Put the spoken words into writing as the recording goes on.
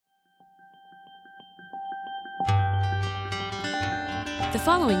The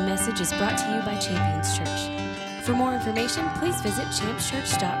following message is brought to you by Champions Church. For more information, please visit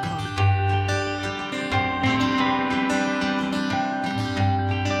championschurch.com.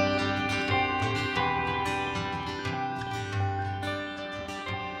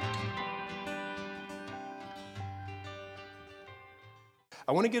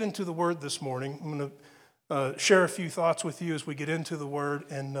 I want to get into the Word this morning. I'm going to share a few thoughts with you as we get into the Word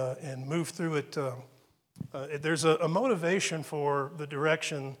and move through it. There's a motivation for the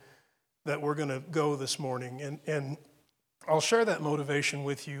direction that we're going to go this morning, and I'll share that motivation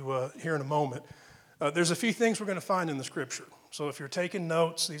with you here in a moment. There's a few things we're going to find in the Scripture. So if you're taking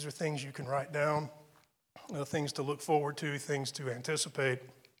notes, these are things you can write down, things to look forward to, things to anticipate.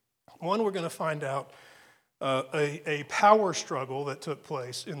 One, we're going to find out a power struggle that took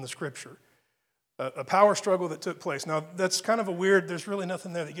place in the Scripture. A power struggle that took place. Now, that's kind of a weird, there's really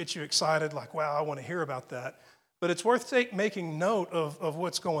nothing there that gets you excited, like, wow, I want to hear about that. But it's worth making note of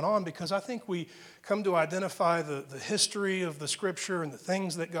what's going on, because I think we come to identify the history of the Scripture and the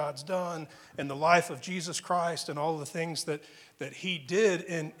things that God's done and the life of Jesus Christ and all the things that He did,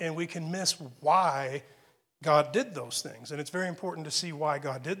 and we can miss why God did those things. And it's very important to see why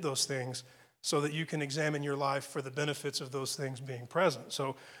God did those things, so that you can examine your life for the benefits of those things being present.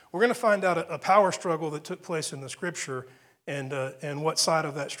 So we're going to find out a power struggle that took place in the Scripture and what side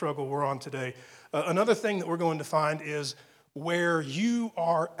of that struggle we're on today. Another thing that we're going to find is where you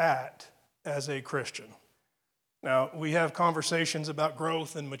are at as a Christian. Now, we have conversations about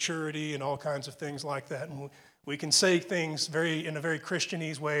growth and maturity and all kinds of things like that, and we can say things in a very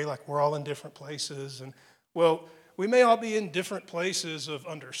Christianese way, like we're all in different places. And, well, we may all be in different places of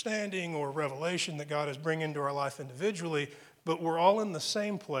understanding or revelation that God is bringing into our life individually, but we're all in the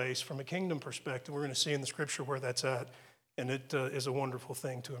same place from a kingdom perspective. We're going to see in the Scripture where that's at, and it is a wonderful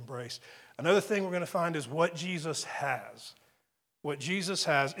thing to embrace. Another thing we're going to find is what Jesus has. What Jesus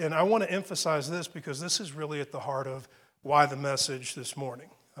has, and I want to emphasize this because this is really at the heart of why the message this morning.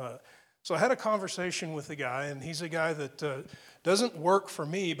 So I had a conversation with a guy, and he's a guy that doesn't work for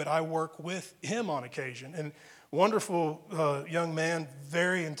me, but I work with him on occasion. And wonderful young man,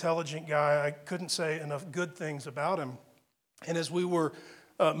 very intelligent guy. I couldn't say enough good things about him. And as we were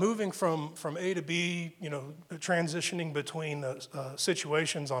moving from A to B, transitioning between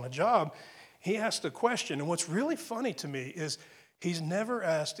situations on a job, he asked a question. And what's really funny to me is he's never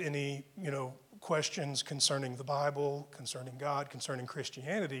asked any, questions concerning the Bible, concerning God, concerning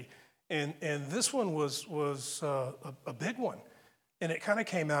Christianity. And this one was a big one. And it kind of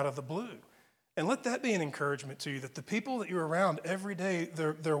came out of the blue. And let that be an encouragement to you, that the people that you're around every day,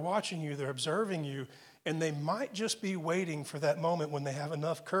 they're watching you, they're observing you, and they might just be waiting for that moment when they have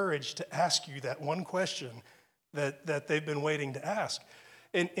enough courage to ask you that one question that they've been waiting to ask.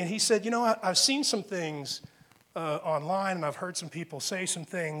 And he said, I've seen some things online, and I've heard some people say some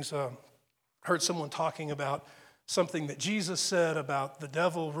things. Heard someone talking about something that Jesus said about the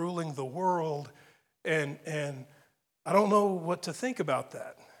devil ruling the world, and I don't know what to think about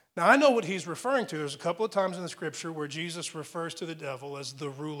that. Now, I know what he's referring to. There's a couple of times in the Scripture where Jesus refers to the devil as the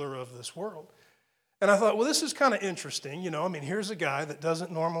ruler of this world. And I thought, well, this is kind of interesting. Here's a guy that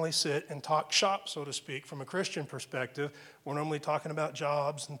doesn't normally sit and talk shop, so to speak, from a Christian perspective. We're normally talking about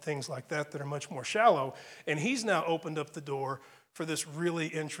jobs and things like that are much more shallow. And he's now opened up the door for this really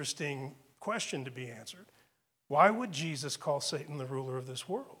interesting question to be answered. Why would Jesus call Satan the ruler of this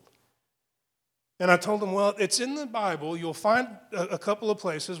world? And I told him, well, it's in the Bible. You'll find a couple of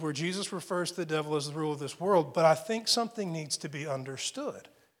places where Jesus refers to the devil as the ruler of this world, but I think something needs to be understood.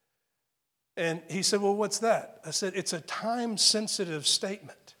 And he said, well, what's that? I said, it's a time-sensitive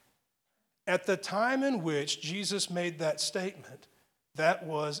statement. At the time in which Jesus made that statement, that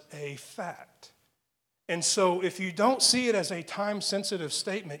was a fact. And so if you don't see it as a time-sensitive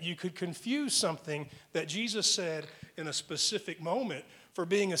statement, you could confuse something that Jesus said in a specific moment for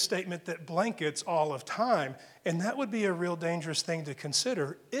being a statement that blankets all of time. And that would be a real dangerous thing to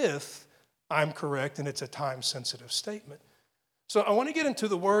consider if I'm correct and it's a time-sensitive statement. So I want to get into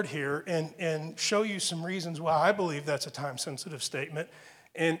the Word here and show you some reasons why I believe that's a time-sensitive statement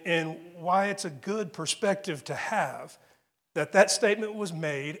and why it's a good perspective to have, that statement was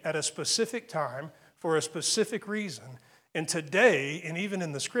made at a specific time for a specific reason. And today, and even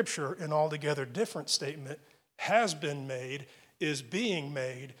in the Scripture, an altogether different statement has been made, is being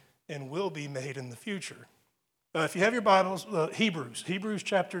made, and will be made in the future. If you have your Bibles, Hebrews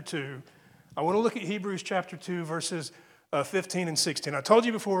chapter 2. I want to look at Hebrews chapter 2, verses 15 and 16. I told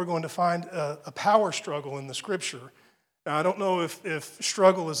you before we're going to find a power struggle in the Scripture. Now, I don't know if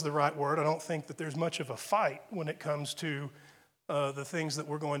struggle is the right word. I don't think that there's much of a fight when it comes to the things that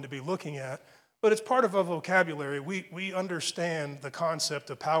we're going to be looking at. But it's part of our vocabulary. We understand the concept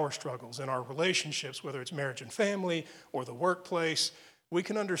of power struggles in our relationships, whether it's marriage and family or the workplace. We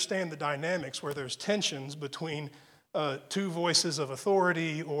can understand the dynamics where there's tensions between two voices of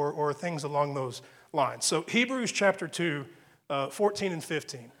authority or things along those lines. So Hebrews chapter 2, 14 and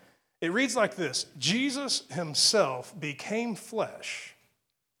 15. It reads like this: Jesus himself became flesh,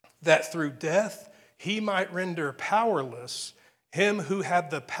 that through death he might render powerless him who had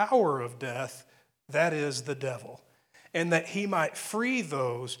the power of death, that is, the devil, and that he might free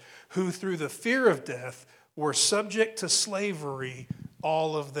those who through the fear of death were subject to slavery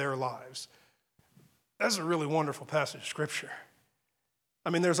all of their lives. That's a really wonderful passage of Scripture. I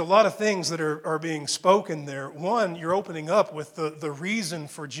mean, there's a lot of things that are being spoken there. One, you're opening up with the reason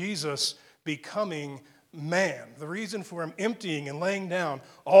for Jesus becoming man, the reason for him emptying and laying down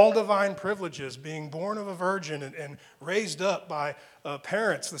all divine privileges, being born of a virgin and raised up by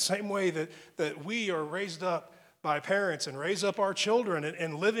parents, the same way that we are raised up by parents and raise up our children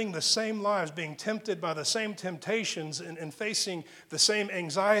and living the same lives, being tempted by the same temptations and facing the same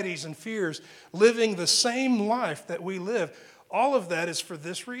anxieties and fears, living the same life that we live. All of that is for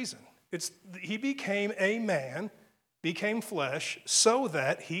this reason. He became a man, became flesh, so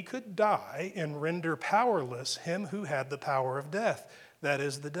that he could die and render powerless him who had the power of death, that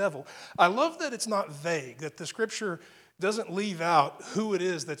is, the devil. I love that it's not vague, that the Scripture doesn't leave out who it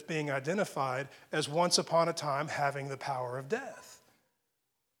is that's being identified as once upon a time having the power of death.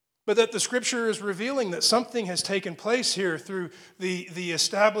 But that the Scripture is revealing that something has taken place here through the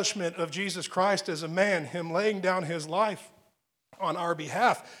establishment of Jesus Christ as a man, him laying down his life on our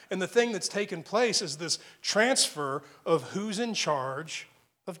behalf. And the thing that's taken place is this transfer of who's in charge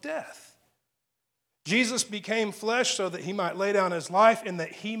of death. Jesus became flesh so that he might lay down his life and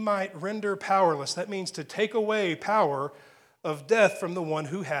that he might render powerless. That means to take away power of death from the one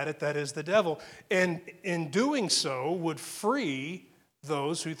who had it, that is the devil. And in doing so would free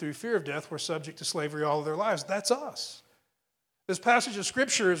those who through fear of death were subject to slavery all of their lives. That's us. This passage of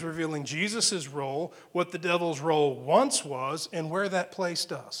Scripture is revealing Jesus' role, what the devil's role once was, and where that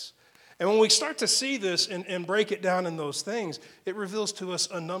placed us. And when we start to see this and break it down in those things, it reveals to us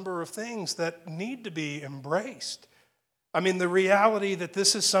a number of things that need to be embraced. I mean, the reality that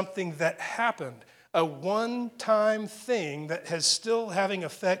this is something that happened, a one-time thing that has still having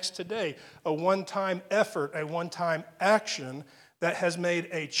effects today, a one-time effort, a one-time action that has made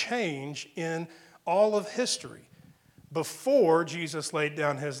a change in all of history. Before Jesus laid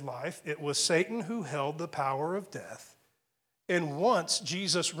down his life, it was Satan who held the power of death. And once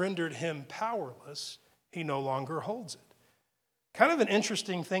Jesus rendered him powerless, he no longer holds it. Kind of an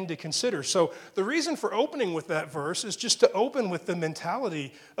interesting thing to consider. So the reason for opening with that verse is just to open with the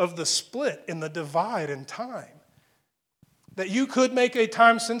mentality of the split and the divide in time. That you could make a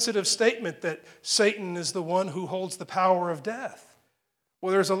time-sensitive statement that Satan is the one who holds the power of death.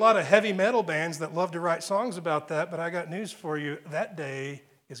 Well, there's a lot of heavy metal bands that love to write songs about that, but I got news for you. That day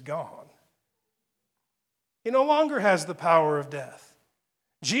is gone. He no longer has the power of death.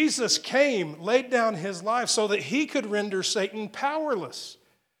 Jesus came, laid down his life so that he could render Satan powerless.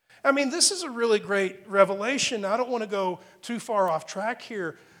 I mean, this is a really great revelation. I don't want to go too far off track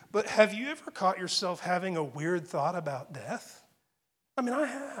here, but have you ever caught yourself having a weird thought about death? I mean, I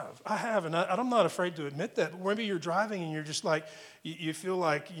have, and I'm not afraid to admit that. But maybe you're driving and you're just like, you feel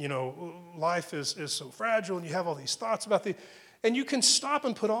like, life is so fragile and you have all these thoughts about and you can stop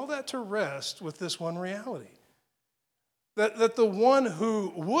and put all that to rest with this one reality. That the one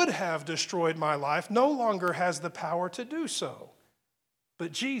who would have destroyed my life no longer has the power to do so.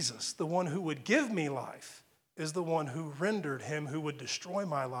 But Jesus, the one who would give me life, is the one who rendered him who would destroy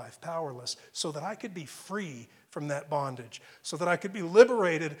my life powerless so that I could be free from that bondage, so that I could be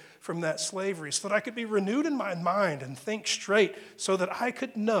liberated from that slavery, so that I could be renewed in my mind and think straight, so that I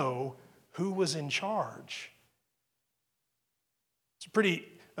could know who was in charge. It's a pretty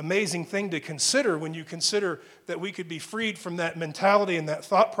amazing thing to consider when you consider that we could be freed from that mentality and that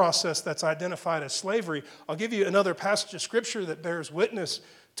thought process that's identified as slavery. I'll give you another passage of Scripture that bears witness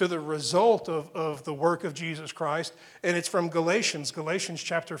to the result of the work of Jesus Christ, and it's from Galatians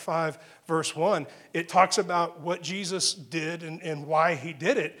chapter 5, verse 1. It talks about what Jesus did and why he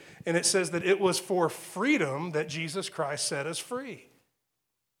did it, and it says that it was for freedom that Jesus Christ set us free.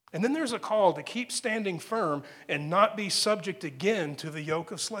 And then there's a call to keep standing firm and not be subject again to the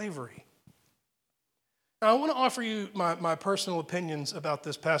yoke of slavery. Now, I want to offer you my personal opinions about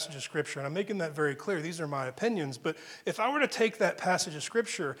this passage of Scripture, and I'm making that very clear. These are my opinions, but if I were to take that passage of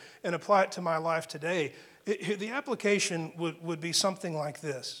Scripture and apply it to my life today, the application would be something like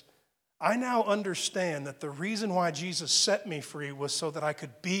this. I now understand that the reason why Jesus set me free was so that I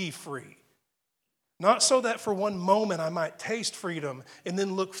could be free. Not so that for one moment I might taste freedom and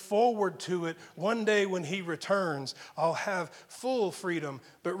then look forward to it one day when he returns. I'll have full freedom,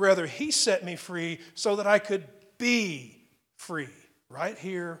 but rather he set me free so that I could be free right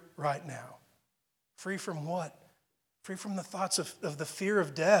here, right now. Free from what? Free from the thoughts of the fear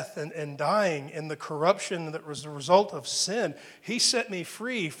of death and dying and the corruption that was the result of sin. He set me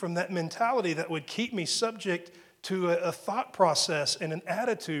free from that mentality that would keep me subject to a thought process and an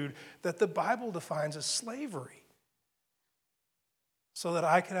attitude that the Bible defines as slavery, so that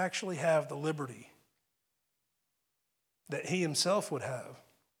I could actually have the liberty that he himself would have.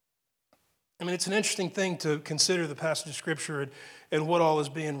 I mean, it's an interesting thing to consider the passage of Scripture and what all is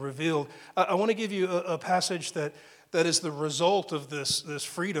being revealed. I want to give you a passage that is the result of this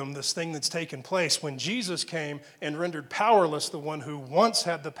freedom, this thing that's taken place. When Jesus came and rendered powerless the one who once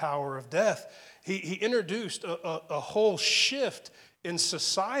had the power of death, he introduced a whole shift in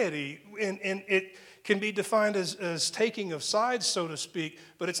society, and it can be defined as taking of sides, so to speak,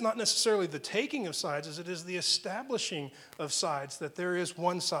 but it's not necessarily the taking of sides as it is the establishing of sides, that there is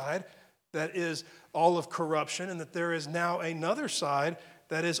one side that is all of corruption and that there is now another side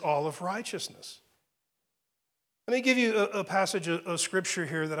that is all of righteousness. Let me give you a passage of Scripture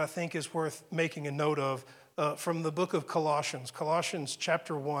here that I think is worth making a note of from the book of Colossians, Colossians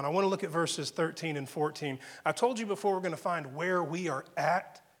chapter 1. I want to look at verses 13 and 14. I told you before we're going to find where we are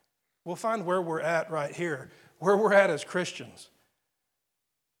at. We'll find where we're at right here, where we're at as Christians.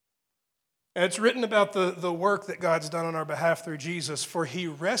 And it's written about the work that God's done on our behalf through Jesus. For he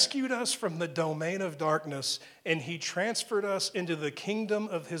rescued us from the domain of darkness, and he transferred us into the kingdom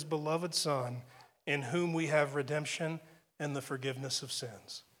of his beloved Son, in whom we have redemption and the forgiveness of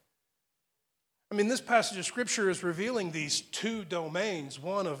sins. I mean, this passage of Scripture is revealing these two domains,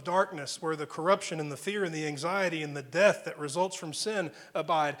 one of darkness, where the corruption and the fear and the anxiety and the death that results from sin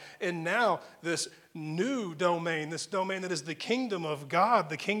abide, and now this new domain, this domain that is the kingdom of God,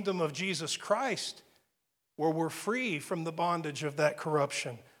 the kingdom of Jesus Christ, where we're free from the bondage of that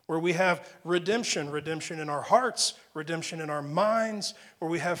corruption, where we have redemption in our hearts, redemption in our minds, where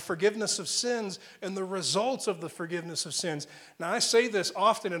we have forgiveness of sins and the results of the forgiveness of sins. Now, I say this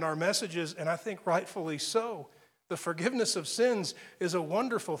often in our messages, and I think rightfully so. The forgiveness of sins is a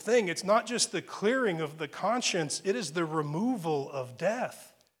wonderful thing. It's not just the clearing of the conscience, it is the removal of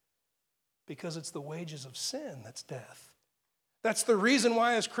death, because it's the wages of sin that's death. That's the reason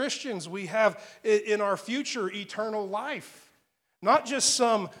why as Christians we have in our future eternal life. Not just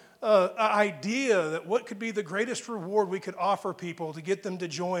some idea that what could be the greatest reward we could offer people to get them to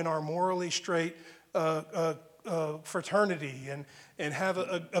join our morally straight fraternity and have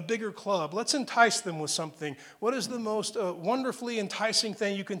a bigger club. Let's entice them with something. What is the most wonderfully enticing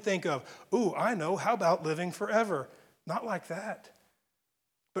thing you can think of? Ooh, I know. How about living forever? Not like that.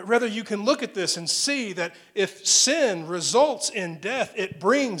 But rather you can look at this and see that if sin results in death, it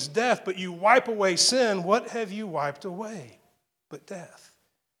brings death, but you wipe away sin, what have you wiped away? But death.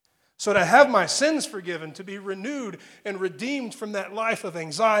 So to have my sins forgiven, to be renewed and redeemed from that life of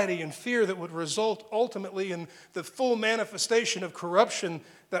anxiety and fear that would result ultimately in the full manifestation of corruption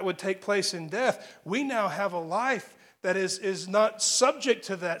that would take place in death, we now have a life that is not subject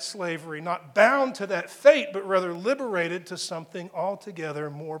to that slavery, not bound to that fate, but rather liberated to something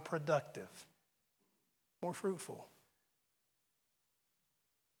altogether more productive, more fruitful.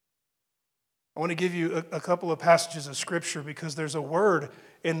 I want to give you a couple of passages of Scripture because there's a word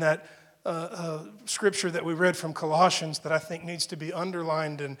in that Scripture that we read from Colossians that I think needs to be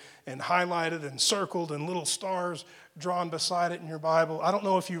underlined and highlighted and circled and little stars drawn beside it in your Bible. I don't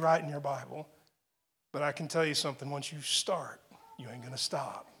know if you write in your Bible, but I can tell you something. Once you start, you ain't going to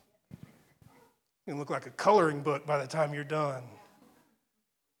stop. You can look like a coloring book by the time you're done.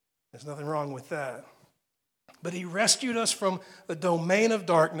 There's nothing wrong with that. But he rescued us from the domain of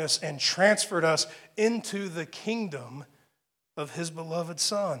darkness and transferred us into the kingdom of his beloved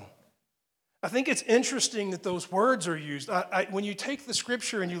Son. I think it's interesting that those words are used. When you take the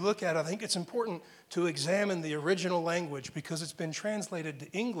Scripture and you look at it, I think it's important to examine the original language because it's been translated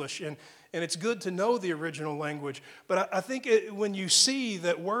to English, and it's good to know the original language. But I think when you see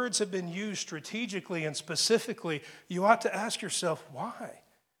that words have been used strategically and specifically, you ought to ask yourself, why?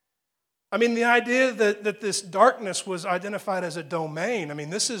 I mean, the idea that this darkness was identified as a domain, I mean,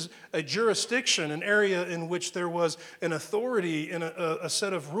 this is a jurisdiction, an area in which there was an authority and a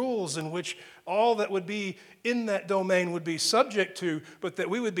set of rules in which all that would be in that domain would be subject to, but that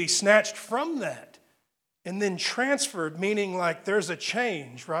we would be snatched from that and then transferred, meaning like there's a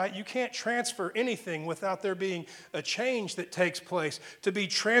change, right? You can't transfer anything without there being a change that takes place. To be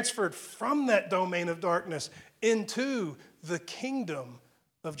transferred from that domain of darkness into the kingdom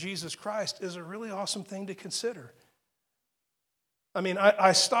of Jesus Christ is a really awesome thing to consider. I mean,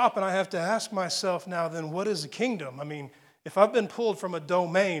 I stop and I have to ask myself now, then what is a kingdom? I mean, if I've been pulled from a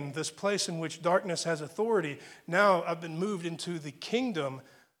domain, this place in which darkness has authority, now I've been moved into the kingdom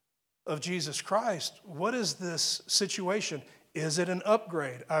of Jesus Christ. What is this situation? Is it an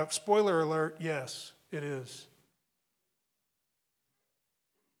upgrade? Spoiler alert, yes, it is.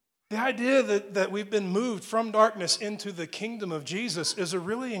 The idea that we've been moved from darkness into the kingdom of Jesus is a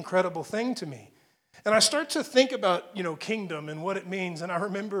really incredible thing to me. And I start to think about, kingdom and what it means. And I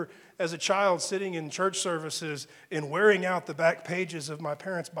remember as a child sitting in church services and wearing out the back pages of my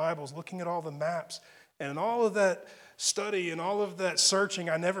parents' Bibles, looking at all the maps and all of that study and all of that searching,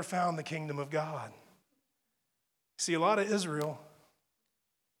 I never found the kingdom of God. See, a lot of Israel,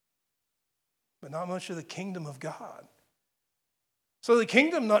 but not much of the kingdom of God. So the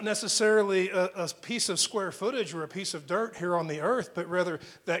kingdom, not necessarily a piece of square footage or a piece of dirt here on the earth, but rather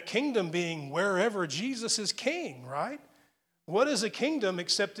that kingdom being wherever Jesus is king, right? What is a kingdom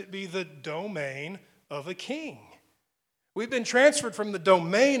except it be the domain of a king? We've been transferred from the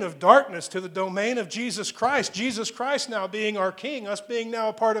domain of darkness to the domain of Jesus Christ. Jesus Christ now being our king, us being now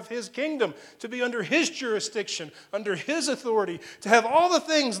a part of his kingdom, to be under his jurisdiction, under his authority, to have all the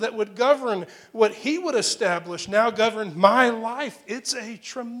things that would govern what he would establish now govern my life. It's a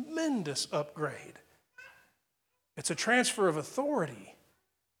tremendous upgrade. It's a transfer of authority.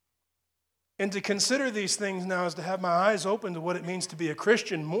 And to consider these things now is to have my eyes open to what it means to be a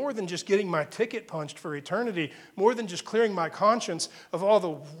Christian, more than just getting my ticket punched for eternity, more than just clearing my conscience of all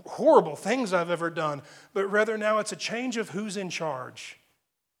the horrible things I've ever done, but rather now it's a change of who's in charge.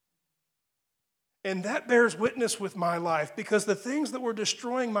 And that bears witness with my life, because the things that were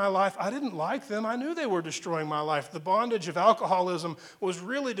destroying my life, I didn't like them. I knew they were destroying my life. The bondage of alcoholism was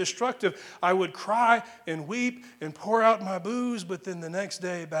really destructive. I would cry and weep and pour out my booze, but then the next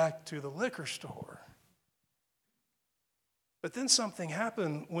day back to the liquor store. But then something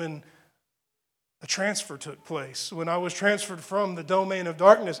happened when a transfer took place, when I was transferred from the domain of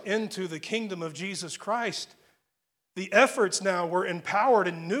darkness into the kingdom of Jesus Christ. The efforts now were empowered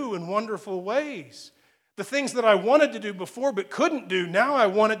in new and wonderful ways. The things that I wanted to do before but couldn't do, now I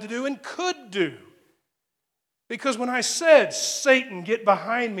wanted to do and could do. Because when I said, "Satan, get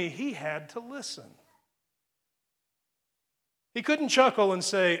behind me," he had to listen. He couldn't chuckle and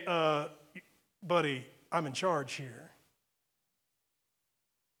say, "Buddy, I'm in charge here."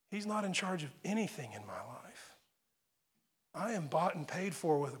 He's not in charge of anything in my life. I am bought and paid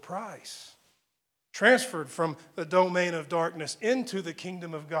for with a price. Transferred from the domain of darkness into the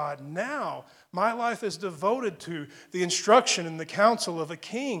kingdom of God. Now, my life is devoted to the instruction and the counsel of a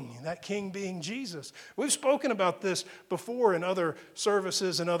king, that king being Jesus. We've spoken about this before in other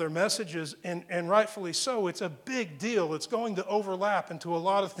services and other messages, and rightfully so. It's a big deal. It's going to overlap into a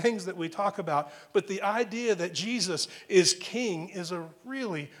lot of things that we talk about. But the idea that Jesus is king is a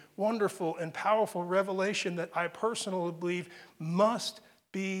really wonderful and powerful revelation that I personally believe must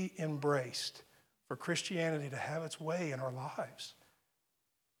be embraced for Christianity to have its way in our lives.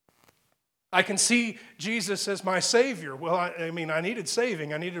 I can see Jesus as my Savior. Well, I needed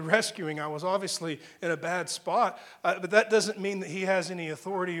saving. I needed rescuing. I was obviously in a bad spot. But that doesn't mean that he has any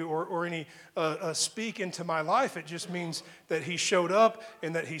authority or any speak into my life. It just means that he showed up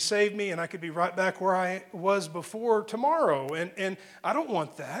and that he saved me, and I could be right back where I was before tomorrow. And I don't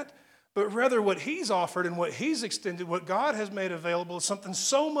want that. But rather what he's offered and what he's extended, what God has made available, is something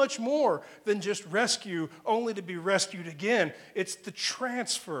so much more than just rescue, only to be rescued again. It's the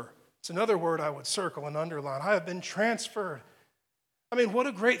transfer. It's another word I would circle and underline. I have been transferred. I mean, what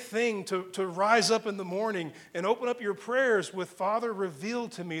a great thing to rise up in the morning and open up your prayers with, "Father, reveal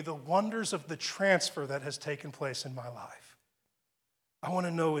to me the wonders of the transfer that has taken place in my life. I want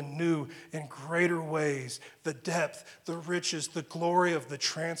to know in new and greater ways the depth, the riches, the glory of the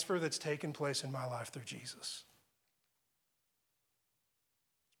transfer that's taken place in my life through Jesus."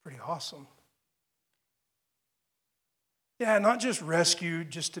 It's pretty awesome. Yeah, not just rescued,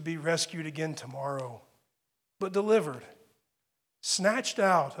 just to be rescued again tomorrow, but delivered, snatched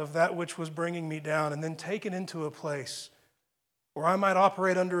out of that which was bringing me down, and then taken into a place where I might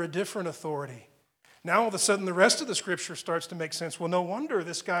operate under a different authority. Now all of a sudden the rest of the scripture starts to make sense. Well, no wonder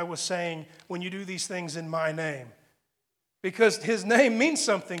this guy was saying, "When you do these things in my name," because his name means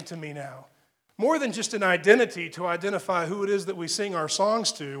something to me now. More than just an identity to identify who it is that we sing our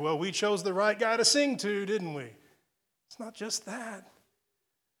songs to. Well, we chose the right guy to sing to, didn't we? It's not just that.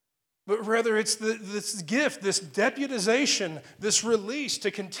 But rather it's this gift, this deputization, this release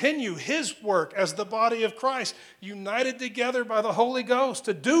to continue his work as the body of Christ, united together by the Holy Ghost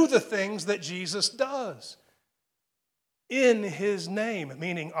to do the things that Jesus does. in his name,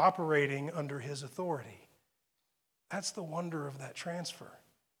 meaning operating under his authority. That's the wonder of that transfer.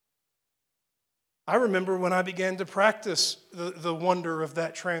 I remember when I began to practice the wonder of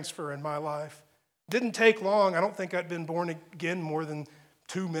that transfer in my life. Didn't take long. I don't think I'd been born again more than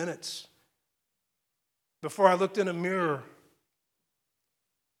 2 minutes before I looked in a mirror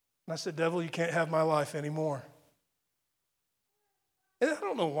and I said, devil, you can't have my life anymore. And I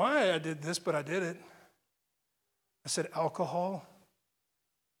don't know why I did this, but I did it. I said, alcohol,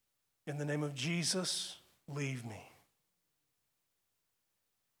 in the name of Jesus, leave me.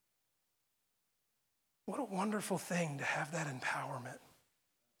 What a wonderful thing to have that empowerment,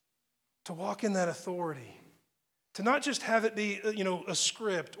 to walk in that authority, to not just have it be, a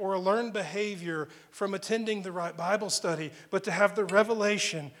script or a learned behavior from attending the right Bible study, but to have the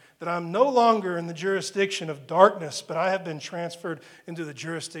revelation that I'm no longer in the jurisdiction of darkness, but I have been transferred into the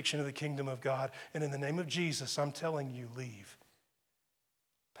jurisdiction of the kingdom of God. And in the name of Jesus, I'm telling you, leave.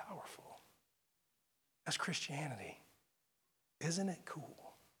 Powerful. That's Christianity. Isn't it cool?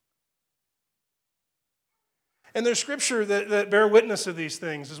 And there's scripture that bear witness of these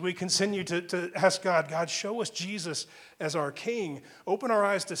things as we continue to ask God, God, show us Jesus as our King. Open our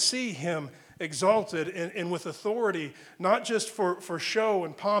eyes to see him exalted and with authority, not just for show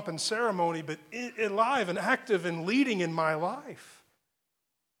and pomp and ceremony, but alive and active and leading in my life.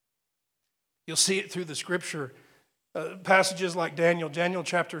 You'll see it through the scripture. Passages like Daniel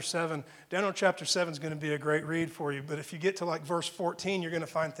chapter 7. Daniel chapter 7 is going to be a great read for you, but if you get to like verse 14, you're going to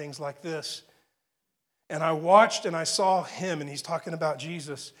find things like this. And I watched and I saw him, and he's talking about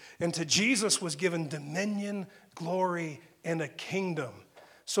Jesus. And to Jesus was given dominion, glory, and a kingdom,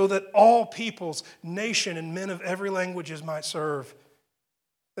 so that all peoples, nation, and men of every languages might serve,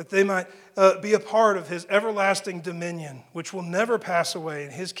 that they might be a part of his everlasting dominion, which will never pass away,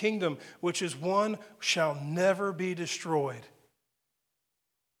 and his kingdom, which is one, shall never be destroyed.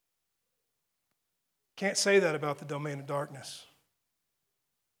 Can't say that about the domain of darkness.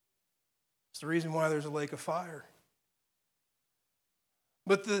 It's the reason why there's a lake of fire.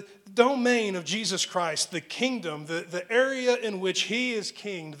 But the domain of Jesus Christ, the kingdom, the area in which he is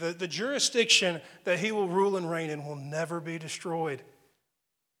king, the jurisdiction that he will rule and reign in will never be destroyed.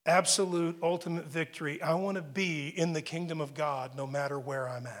 Absolute, ultimate victory. I want to be in the kingdom of God no matter where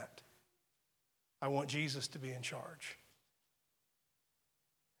I'm at. I want Jesus to be in charge.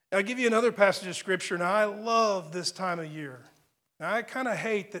 I'll give you another passage of scripture. Now, I love this time of year. Now, I kind of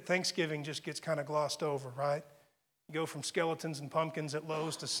hate that Thanksgiving just gets kind of glossed over, right? You go from skeletons and pumpkins at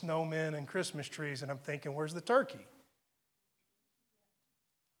Lowe's to snowmen and Christmas trees, and I'm thinking, where's the turkey?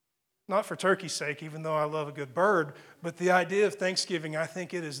 Not for turkey's sake, even though I love a good bird, but the idea of Thanksgiving, I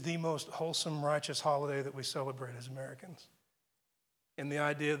think it is the most wholesome, righteous holiday that we celebrate as Americans. And the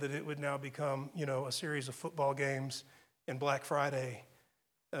idea that it would now become, a series of football games and Black Friday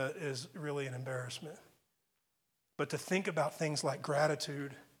is really an embarrassment. But to think about things like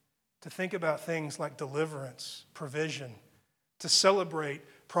gratitude, to think about things like deliverance, provision, to celebrate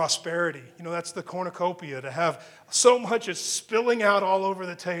prosperity. That's the cornucopia, to have so much is spilling out all over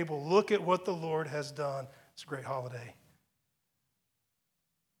the table. Look at what the Lord has done. It's a great holiday.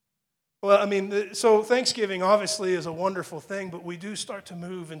 Well, so Thanksgiving obviously is a wonderful thing, but we do start to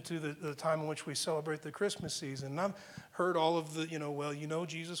move into the time in which we celebrate the Christmas season. And I've heard all of the,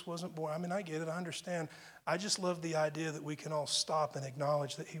 Jesus wasn't born. I get it, I understand. I just love the idea that we can all stop and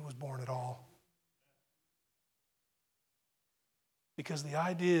acknowledge that he was born at all. Because the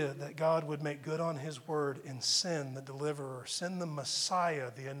idea that God would make good on his word and send the deliverer, send the Messiah,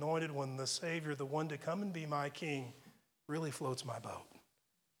 the anointed one, the Savior, the one to come and be my king, really floats my boat.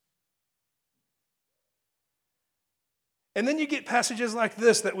 And then you get passages like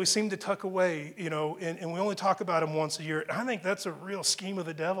this that we seem to tuck away, and we only talk about them once a year. I think that's a real scheme of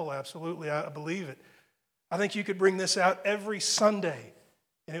the devil, absolutely. I believe it. I think you could bring this out every Sunday,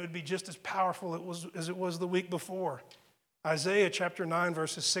 and it would be just as powerful as it was the week before. Isaiah chapter 9,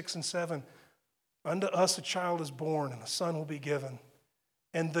 verses 6 and 7. Unto us a child is born, and a son will be given,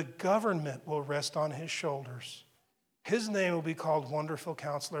 and the government will rest on his shoulders. His name will be called Wonderful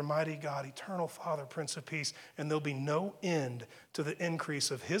Counselor, Mighty God, Eternal Father, Prince of Peace, and there'll be no end to the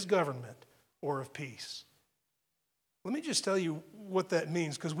increase of his government or of peace. Let me just tell you what that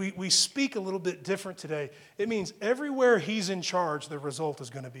means, because we speak a little bit different today. It means everywhere he's in charge, the result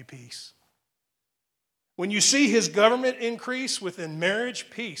is going to be peace. When you see his government increase within marriage,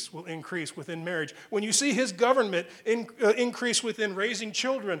 peace will increase within marriage. When you see his government increase within raising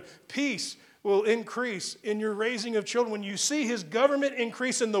children, peace will increase in your raising of children. When you see his government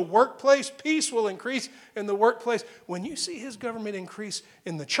increase in the workplace, peace will increase in the workplace. When you see his government increase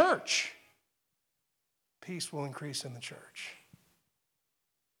in the church, peace will increase in the church.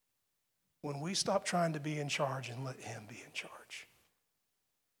 When we stop trying to be in charge and let him be in charge.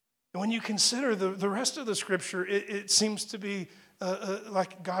 And when you consider the rest of the scripture, it seems to be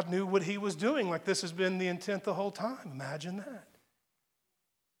like God knew what he was doing, like this has been the intent the whole time. Imagine that.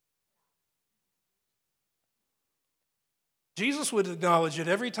 Jesus would acknowledge it.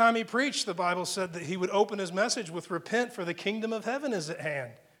 Every time he preached, the Bible said that he would open his message with repent, for the kingdom of heaven is at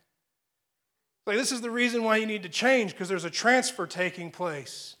hand. Like, this is the reason why you need to change, because there's a transfer taking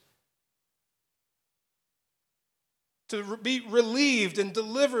place. To be relieved and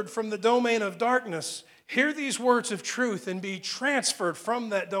delivered from the domain of darkness, hear these words of truth and be transferred from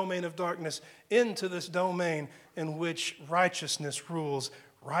that domain of darkness into this domain in which righteousness rules,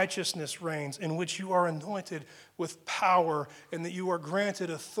 righteousness reigns, in which you are anointed with power and that you are granted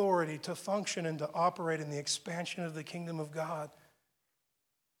authority to function and to operate in the expansion of the kingdom of God.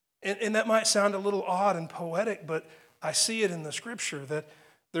 And that might sound a little odd and poetic, but I see it in the scripture that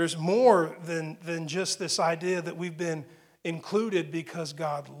there's more than just this idea that we've been included because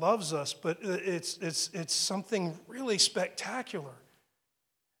God loves us, but it's something really spectacular.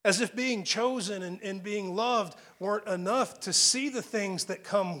 As if being chosen and being loved weren't enough, to see the things that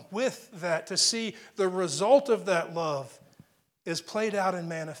come with that, to see the result of that love is played out and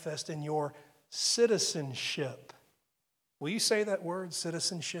manifest in your citizenship. Will you say that word,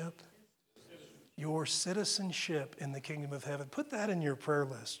 citizenship? Your citizenship in the kingdom of heaven. Put that in your prayer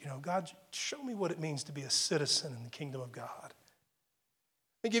list. God, show me what it means to be a citizen in the kingdom of God.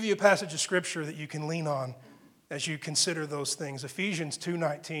 Let me give you a passage of scripture that you can lean on as you consider those things. Ephesians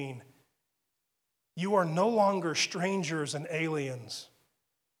 2:19. You are no longer strangers and aliens,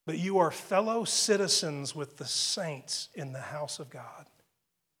 but you are fellow citizens with the saints in the house of God.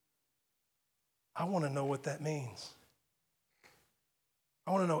 I want to know what that means.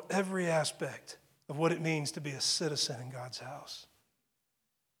 I want to know every aspect of what it means to be a citizen in God's house.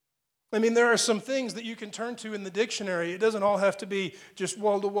 I mean, there are some things that you can turn to in the dictionary. It doesn't all have to be just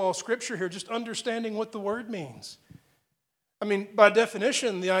wall-to-wall scripture here, just understanding what the word means. I mean, by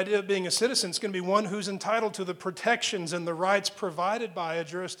definition, the idea of being a citizen is going to be one who's entitled to the protections and the rights provided by a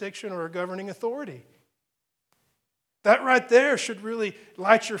jurisdiction or a governing authority. That right there should really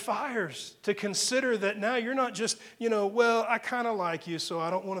light your fires to consider that now you're not just, well, I kind of like you, so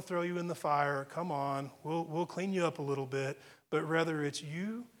I don't want to throw you in the fire. Come on, we'll clean you up a little bit. But rather it's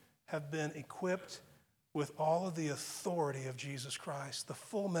you have been equipped with all of the authority of Jesus Christ, the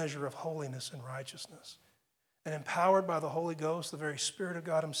full measure of holiness and righteousness, and empowered by the Holy Ghost, the very Spirit of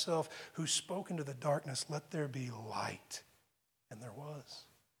God himself, who spoke into the darkness, let there be light. And there was.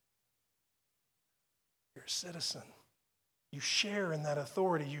 You're a citizen. You share in that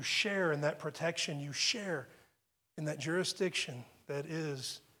authority. You share in that protection. You share in that jurisdiction that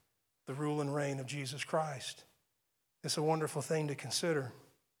is the rule and reign of Jesus Christ. It's a wonderful thing to consider.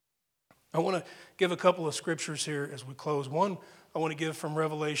 I want to give a couple of scriptures here as we close. One I want to give from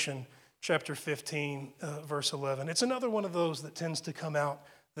Revelation chapter 15, verse 11. It's another one of those that tends to come out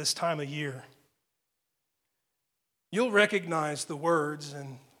this time of year. You'll recognize the words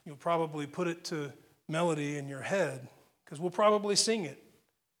and you'll probably put it to melody in your head because we'll probably sing it.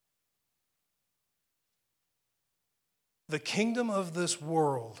 The kingdom of this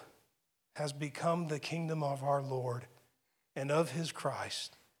world has become the kingdom of our Lord and of his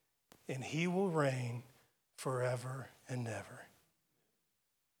Christ, and he will reign forever and ever.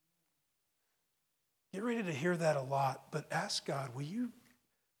 Get ready to hear that a lot, but ask God, will you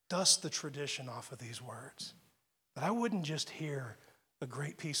dust the tradition off of these words? That I wouldn't just hear a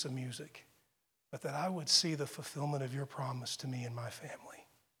great piece of music, but that I would see the fulfillment of your promise to me and my family.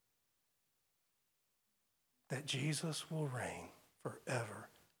 That Jesus will reign forever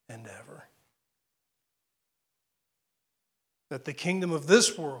and ever. That the kingdom of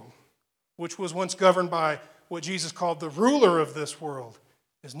this world, which was once governed by what Jesus called the ruler of this world,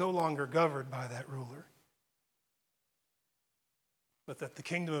 is no longer governed by that ruler. But that the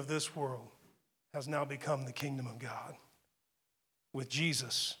kingdom of this world has now become the kingdom of God, with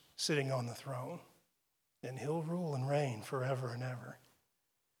Jesus sitting on the throne. And he'll rule and reign forever and ever.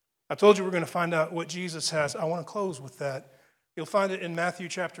 I told you we're going to find out what Jesus has. I want to close with that. You'll find it in Matthew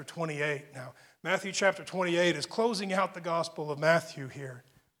chapter 28. Now, Matthew chapter 28 is closing out the Gospel of Matthew here.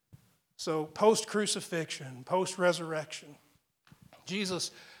 So post-crucifixion, post-resurrection,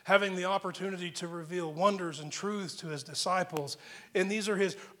 Jesus having the opportunity to reveal wonders and truths to his disciples. And these are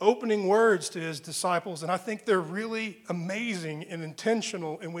his opening words to his disciples. And I think they're really amazing and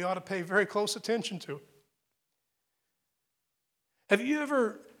intentional, and we ought to pay very close attention to it. Have you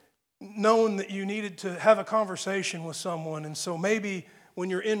ever known that you needed to have a conversation with someone, and so maybe when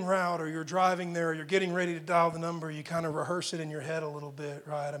you're en route or you're driving there or you're getting ready to dial the number, you kind of rehearse it in your head a little bit,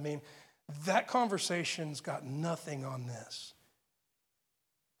 right? I mean, that conversation's got nothing on this.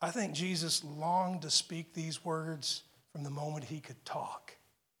 I think Jesus longed to speak these words from the moment he could talk.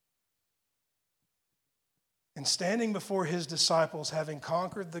 And standing before his disciples, having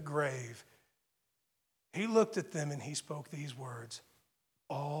conquered the grave, he looked at them and he spoke these words: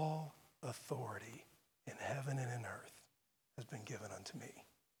 all authority in heaven and in earth has been given unto me.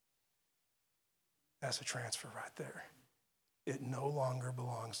 That's a transfer right there. It no longer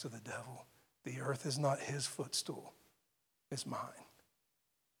belongs to the devil. The earth is not his footstool. It's mine.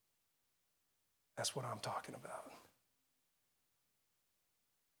 That's what I'm talking about.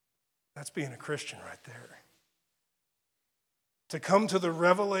 That's being a Christian right there. To come to the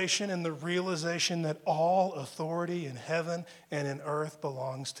revelation and the realization that all authority in heaven and in earth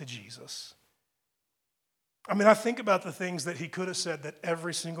belongs to Jesus. I mean, I think about the things that he could have said that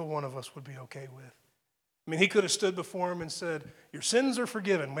every single one of us would be okay with. I mean, he could have stood before him and said, your sins are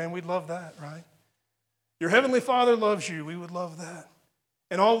forgiven. Man, we'd love that, right? Your heavenly Father loves you. We would love that.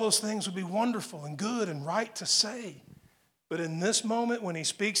 And all those things would be wonderful and good and right to say. But in this moment, when he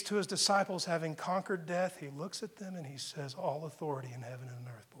speaks to his disciples, having conquered death, he looks at them and he says, all authority in heaven and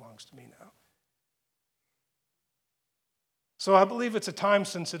earth belongs to me now. So I believe it's a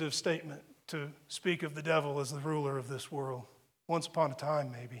time-sensitive statement to speak of the devil as the ruler of this world. Once upon a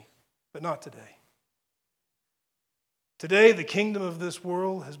time, maybe, but not today. Today, the kingdom of this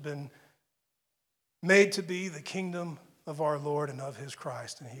world has been made to be the kingdom of our Lord and of his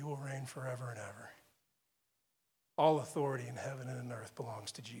Christ, and he will reign forever and ever. All authority in heaven and in earth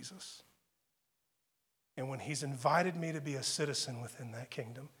belongs to Jesus. And when he's invited me to be a citizen within that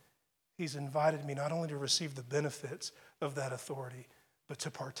kingdom, he's invited me not only to receive the benefits of that authority, but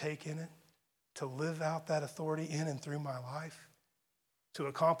to partake in it, to live out that authority in and through my life, to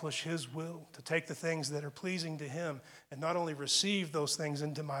accomplish his will, to take the things that are pleasing to him and not only receive those things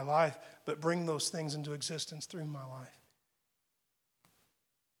into my life, but bring those things into existence through my life.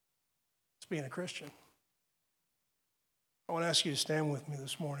 It's being a Christian. I want to ask you to stand with me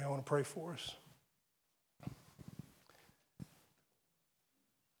this morning. I want to pray for us.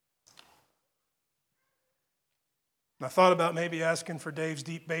 And I thought about maybe asking for Dave's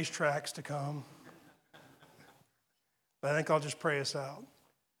deep bass tracks to come. But I think I'll just pray us out.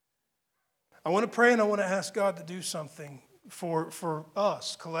 I want to pray and I want to ask God to do something for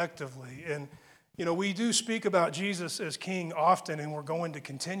us collectively. And, you know, we do speak about Jesus as King often, and we're going to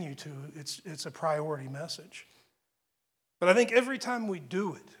continue to. It's a priority message. But I think every time we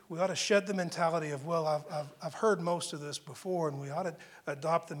do it, we ought to shed the mentality of, well, I've heard most of this before, and we ought to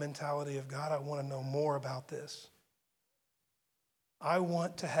adopt the mentality of, God, I want to know more about this. I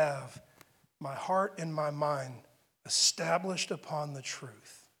want to have my heart and my mind established upon the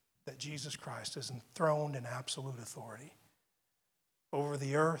truth that Jesus Christ is enthroned in absolute authority over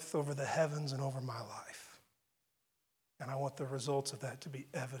the earth, over the heavens, and over my life. And I want the results of that to be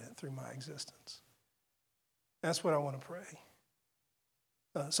evident through my existence. That's what I want to pray.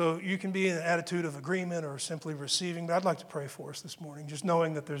 So you can be in an attitude of agreement or simply receiving, but I'd like to pray for us this morning, just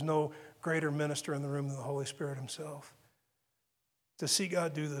knowing that there's no greater minister in the room than the Holy Spirit himself, to see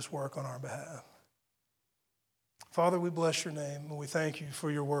God do this work on our behalf. Father, we bless your name, and we thank you for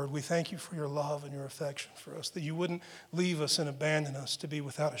your word. We thank you for your love and your affection for us, that you wouldn't leave us and abandon us to be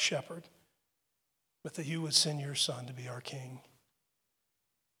without a shepherd, but that you would send your Son to be our King.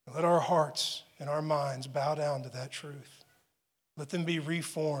 And let our hearts and our minds bow down to that truth. Let them be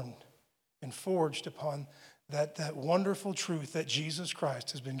reformed and forged upon that wonderful truth that Jesus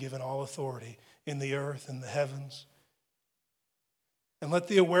Christ has been given all authority in the earth and the heavens. And let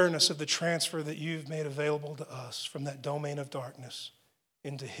the awareness of the transfer that you've made available to us from that domain of darkness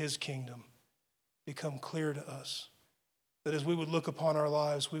into his kingdom become clear to us. That as we would look upon our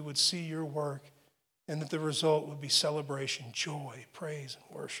lives, we would see your work, and that the result would be celebration, joy, praise,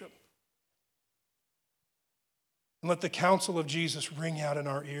 and worship. And let the counsel of Jesus ring out in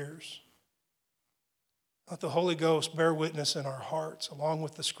our ears. Let the Holy Ghost bear witness in our hearts, along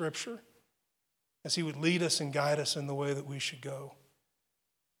with the Scripture, as he would lead us and guide us in the way that we should go.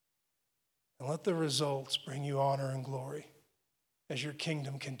 And let the results bring you honor and glory as your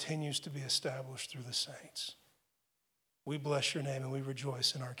kingdom continues to be established through the saints. We bless your name and we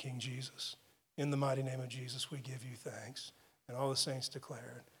rejoice in our King Jesus. In the mighty name of Jesus, we give you thanks. And all the saints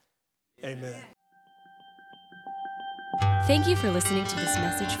declare it. Amen. Thank you for listening to this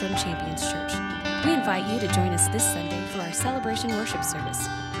message from Champions Church. We invite you to join us this Sunday for our celebration worship service.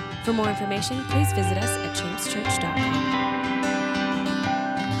 For more information, please visit us at championschurch.com.